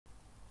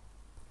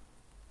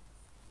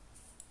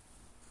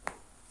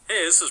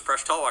Hey, this is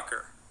Presh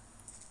Talwalkar.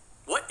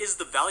 What is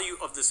the value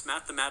of this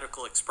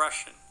mathematical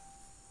expression?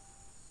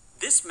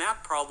 This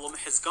math problem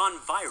has gone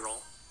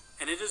viral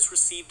and it has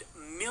received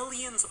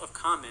millions of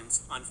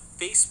comments on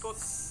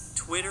Facebook,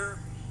 Twitter,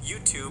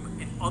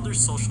 YouTube, and other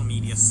social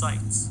media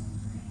sites.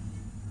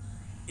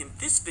 In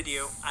this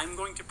video, I'm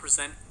going to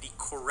present the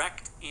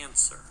correct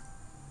answer.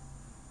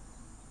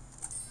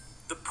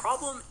 The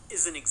problem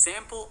is an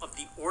example of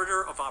the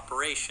order of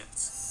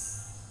operations.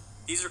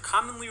 These are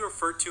commonly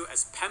referred to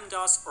as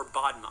PEMDAS or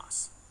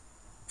BODMAS.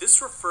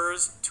 This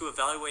refers to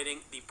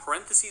evaluating the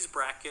parentheses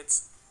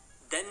brackets,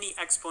 then the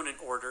exponent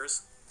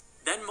orders,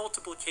 then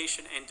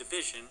multiplication and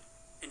division,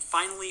 and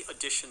finally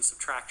addition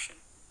subtraction.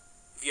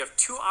 If you have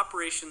two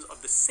operations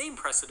of the same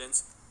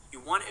precedence, you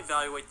want to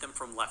evaluate them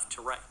from left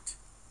to right.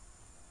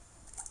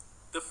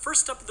 The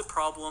first step of the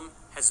problem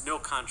has no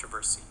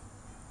controversy.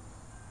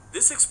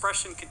 This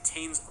expression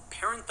contains a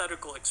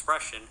parenthetical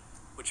expression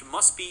which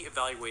must be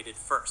evaluated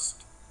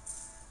first.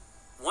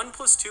 1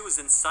 plus 2 is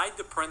inside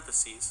the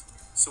parentheses,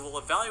 so we'll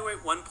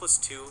evaluate 1 plus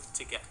 2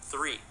 to get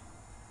 3.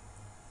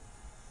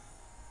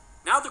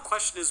 Now the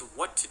question is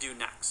what to do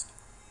next.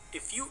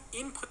 If you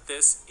input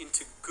this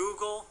into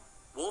Google,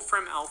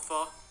 Wolfram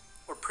Alpha,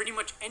 or pretty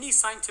much any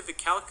scientific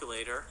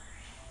calculator,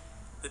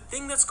 the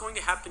thing that's going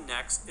to happen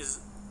next is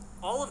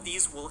all of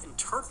these will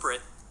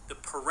interpret the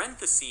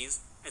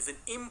parentheses as an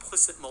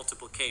implicit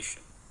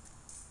multiplication.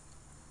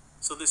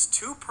 So this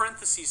 2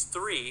 parentheses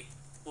 3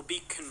 will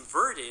be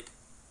converted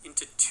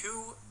into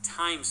 2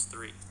 times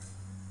 3.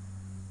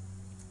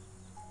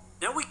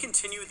 Now we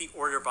continue the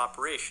order of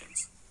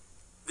operations.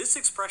 This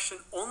expression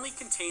only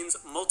contains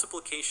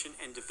multiplication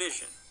and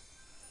division.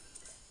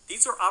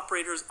 These are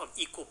operators of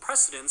equal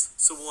precedence,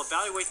 so we'll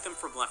evaluate them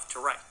from left to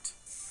right.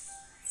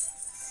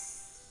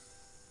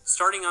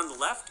 Starting on the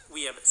left,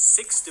 we have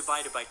 6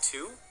 divided by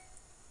 2.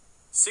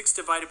 6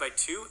 divided by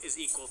 2 is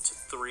equal to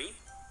 3.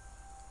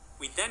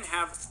 We then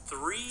have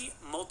 3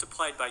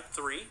 multiplied by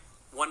 3,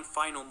 one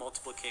final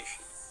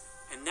multiplication.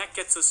 And that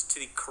gets us to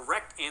the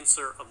correct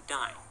answer of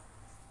 9.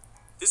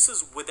 This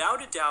is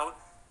without a doubt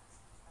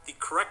the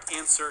correct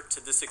answer to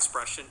this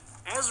expression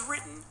as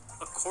written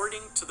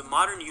according to the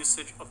modern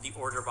usage of the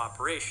order of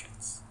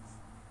operations.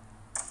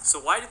 So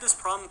why did this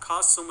problem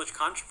cause so much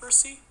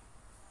controversy?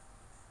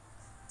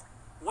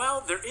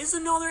 Well, there is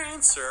another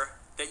answer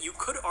that you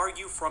could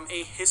argue from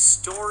a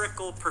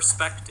historical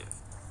perspective.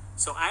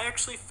 So I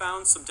actually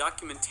found some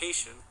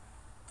documentation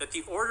that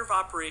the order of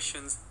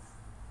operations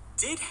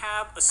did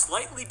have a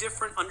slightly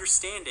different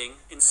understanding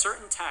in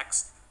certain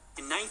texts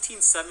in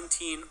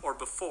 1917 or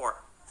before.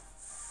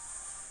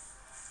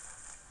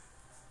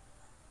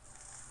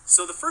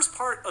 So the first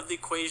part of the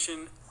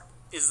equation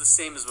is the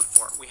same as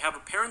before. We have a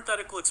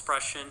parenthetical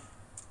expression,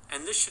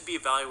 and this should be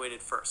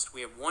evaluated first.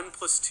 We have 1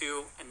 plus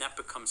 2, and that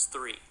becomes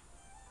 3.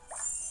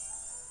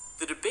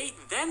 The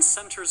debate then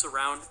centers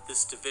around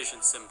this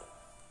division symbol.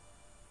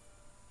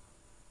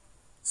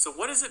 So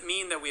what does it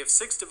mean that we have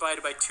 6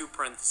 divided by 2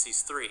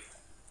 parentheses 3?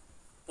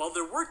 Well,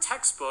 there were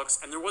textbooks,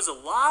 and there was a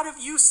lot of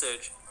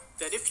usage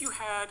that if you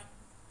had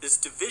this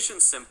division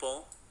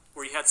symbol,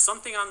 where you had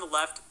something on the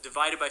left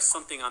divided by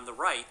something on the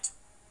right,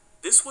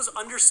 this was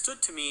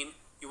understood to mean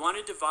you want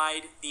to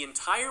divide the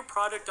entire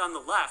product on the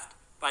left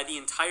by the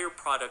entire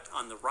product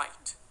on the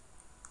right.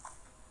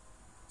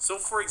 So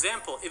for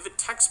example, if a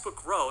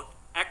textbook wrote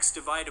x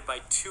divided by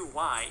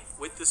 2y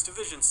with this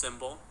division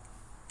symbol,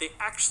 they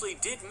actually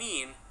did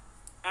mean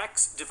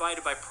x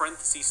divided by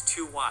parentheses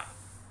 2y.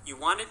 You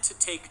wanted to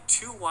take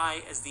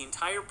 2y as the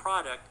entire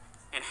product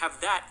and have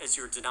that as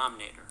your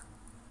denominator.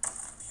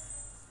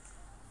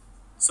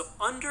 So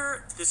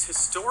under this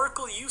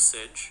historical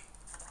usage,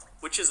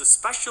 which is a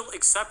special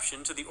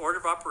exception to the order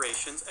of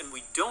operations, and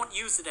we don't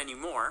use it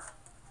anymore,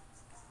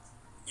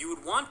 you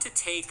would want to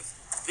take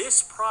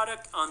this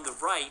product on the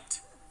right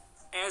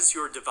as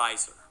your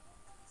divisor.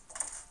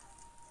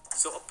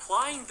 So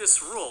applying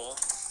this rule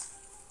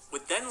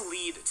would then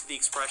lead to the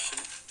expression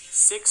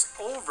 6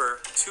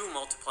 over 2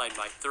 multiplied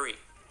by 3.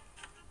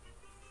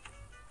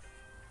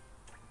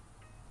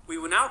 We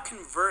will now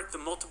convert the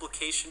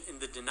multiplication in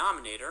the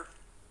denominator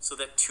so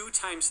that 2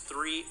 times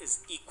 3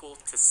 is equal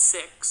to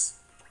 6.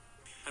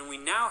 And we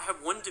now have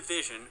one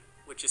division,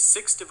 which is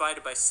 6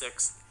 divided by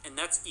 6, and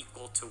that's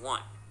equal to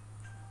 1.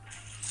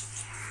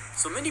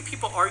 So many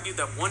people argue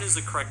that 1 is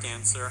the correct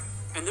answer,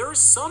 and there is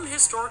some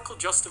historical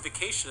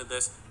justification of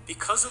this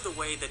because of the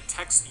way that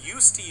text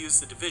used to use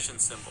the division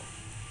symbol.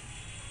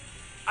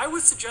 I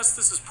would suggest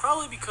this is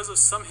probably because of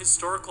some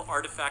historical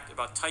artifact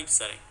about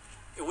typesetting.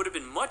 It would have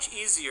been much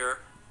easier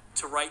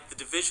to write the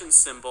division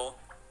symbol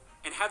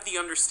and have the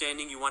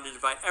understanding you want to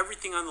divide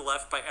everything on the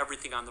left by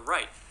everything on the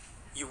right.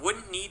 You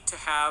wouldn't need to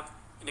have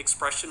an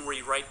expression where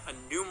you write a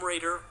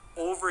numerator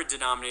over a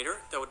denominator.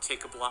 That would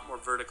take up a lot more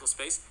vertical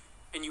space.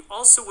 And you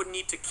also would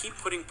need to keep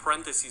putting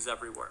parentheses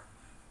everywhere.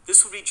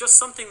 This would be just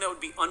something that would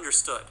be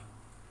understood.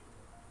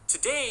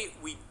 Today,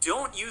 we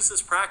don't use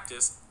this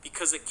practice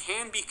because it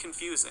can be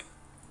confusing.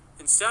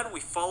 Instead, we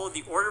follow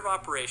the order of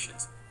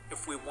operations.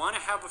 if we want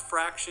to have a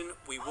fraction,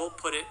 we will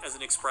put it as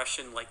an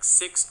expression like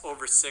 6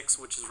 over 6,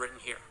 which is written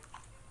here.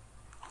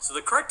 So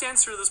the correct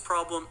answer to this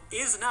problem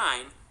is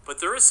 9, but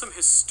there is some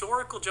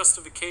historical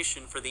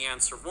justification for the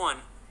answer 1,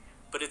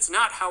 but it's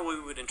not how we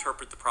would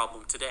interpret the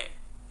problem today.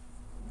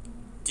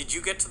 Did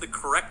you get to the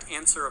correct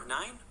answer of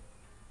 9?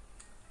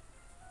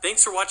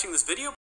 Thanks for watching this video.